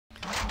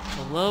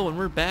Hello, and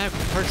we're back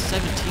with part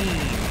 17.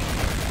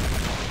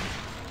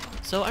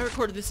 So I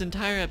recorded this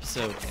entire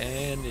episode,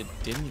 and it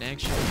didn't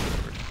actually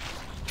record.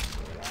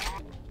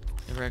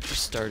 Never actually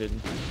started.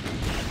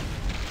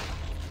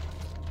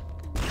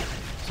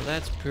 So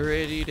that's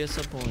pretty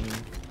disappointing.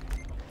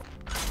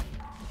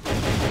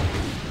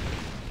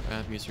 For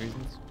obvious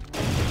reasons.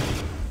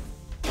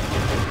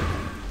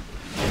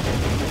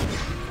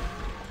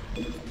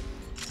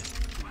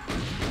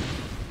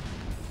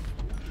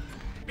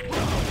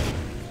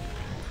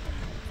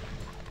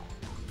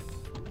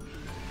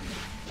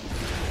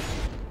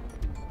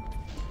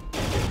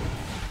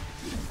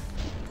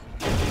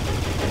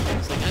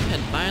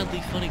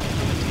 Mildly funny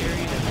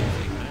commentary and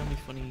everything, mildly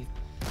funny,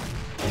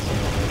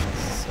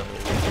 so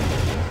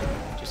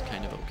just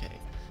kind of okay.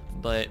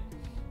 But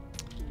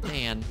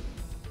man,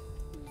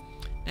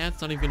 now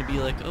it's not even gonna be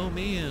like, oh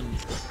man,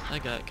 I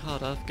got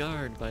caught off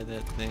guard by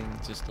that thing.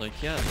 It's just like,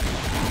 yeah.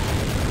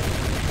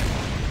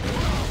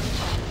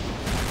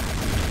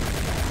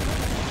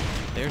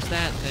 There's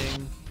that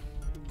thing.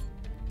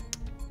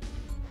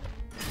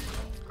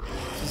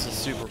 This is a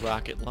super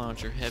rocket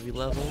launcher heavy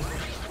level.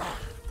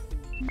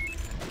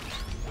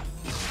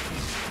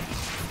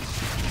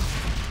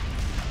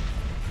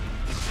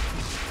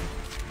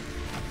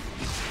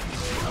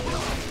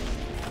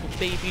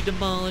 Baby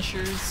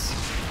demolishers.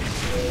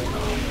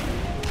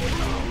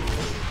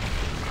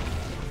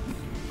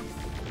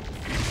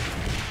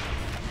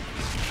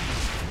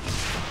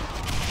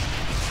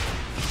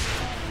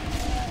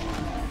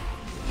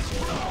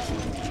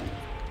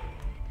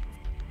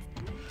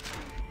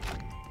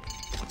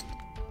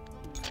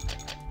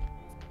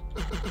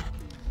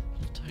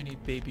 Tiny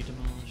baby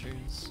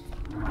demolishers.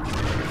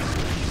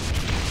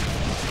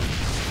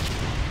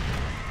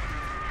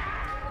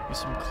 With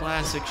some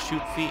classic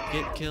shoot feet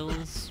get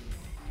kills.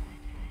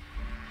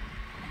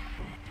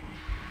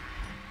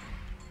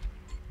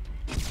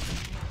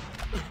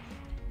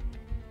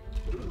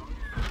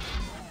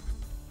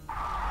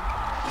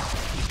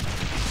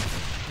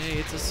 Hey,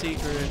 it's a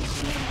secret.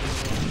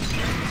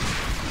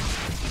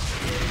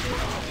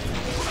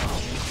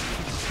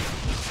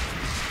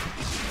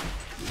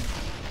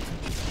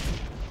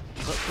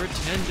 But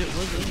pretend it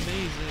was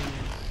amazing.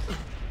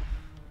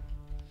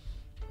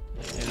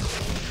 Yeah.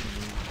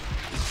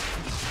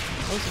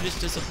 Also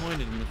just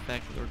disappointed in the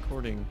fact that the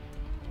recording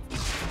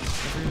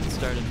never even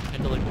started.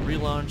 Had to like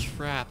relaunch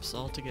Fraps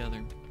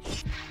altogether.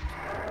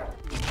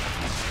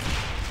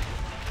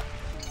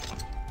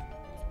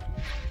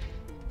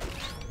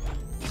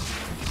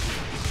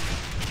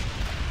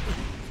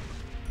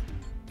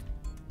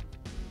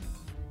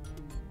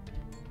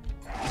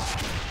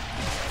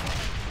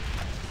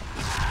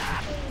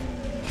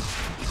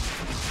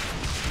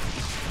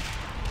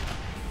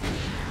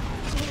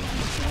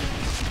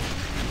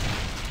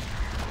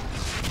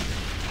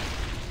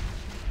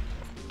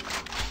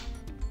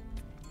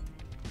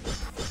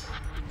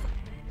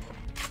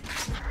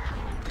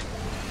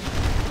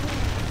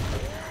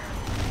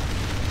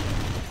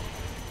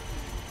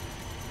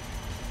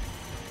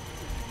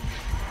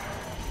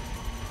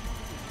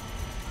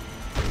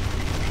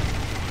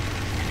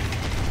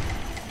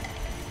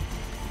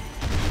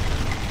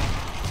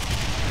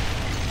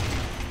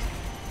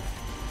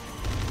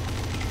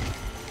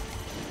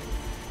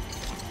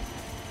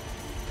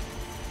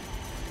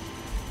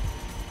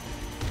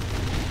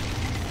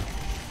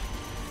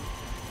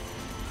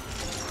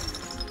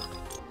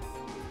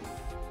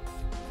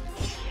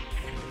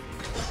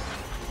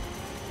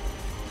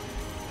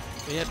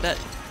 Yeah, that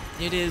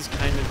it is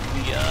kind of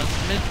the, I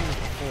mentioned this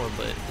before,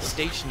 but the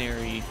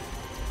stationary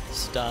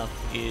stuff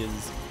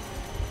is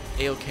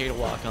a-okay to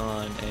walk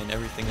on, and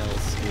everything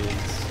else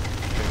is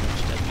pretty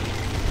much deadly.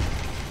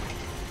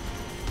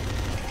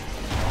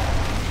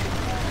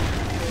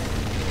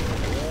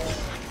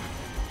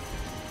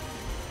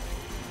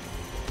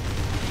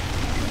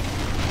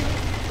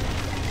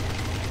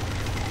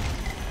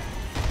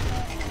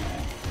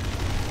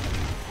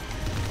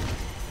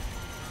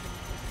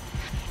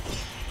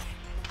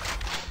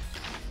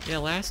 Yeah,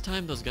 last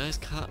time those guys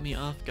caught me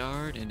off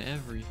guard and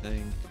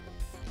everything.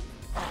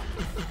 I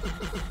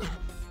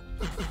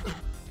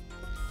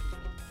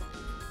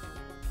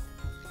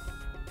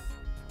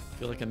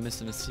feel like I'm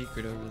missing a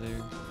secret over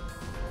there.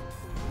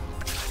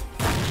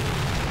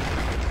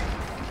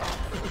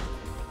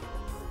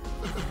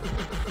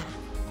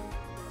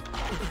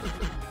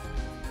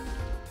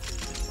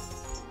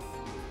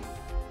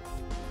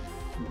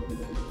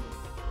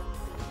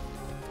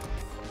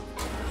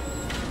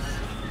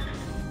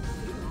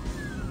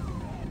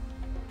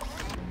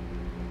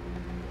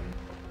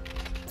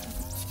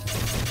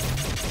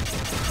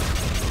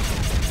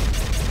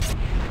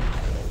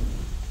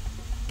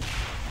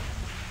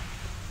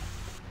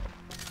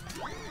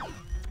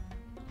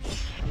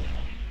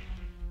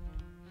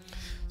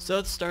 So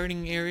it's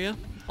starting area,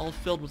 all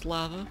filled with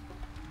lava.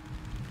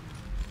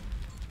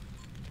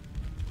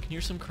 Can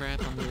hear some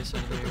crap on the other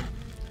side there.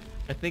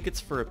 I think it's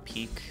for a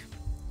peek,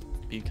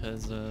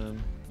 because it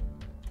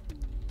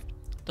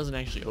doesn't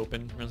actually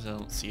open, or else I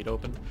don't see it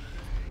open.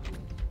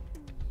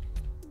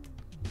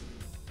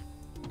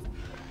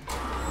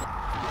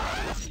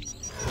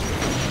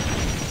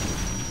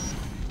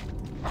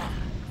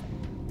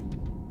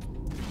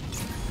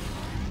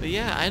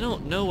 yeah, I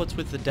don't know what's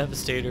with the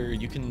Devastator.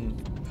 You can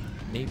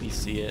maybe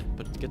see it,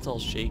 but it gets all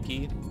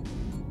shaky.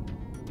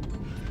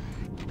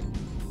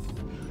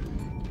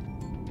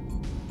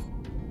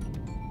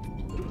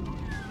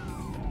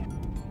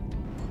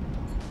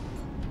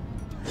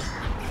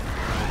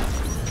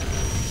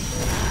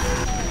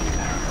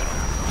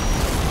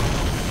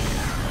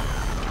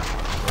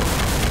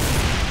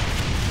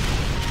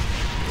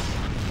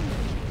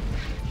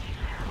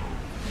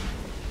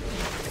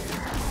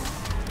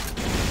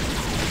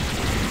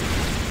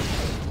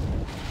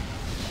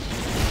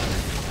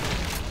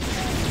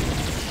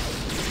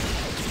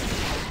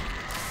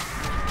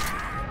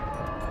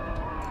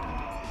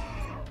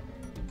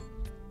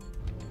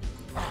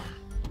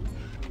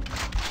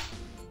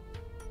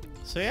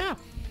 So yeah,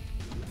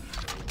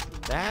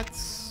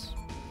 that's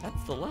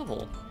the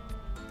level.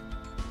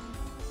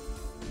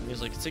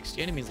 There's like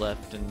 60 enemies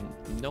left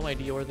and no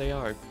idea where they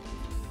are.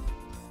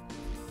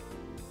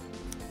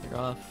 They're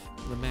off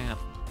the map.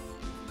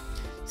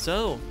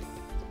 So,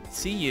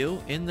 see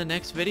you in the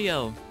next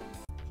video.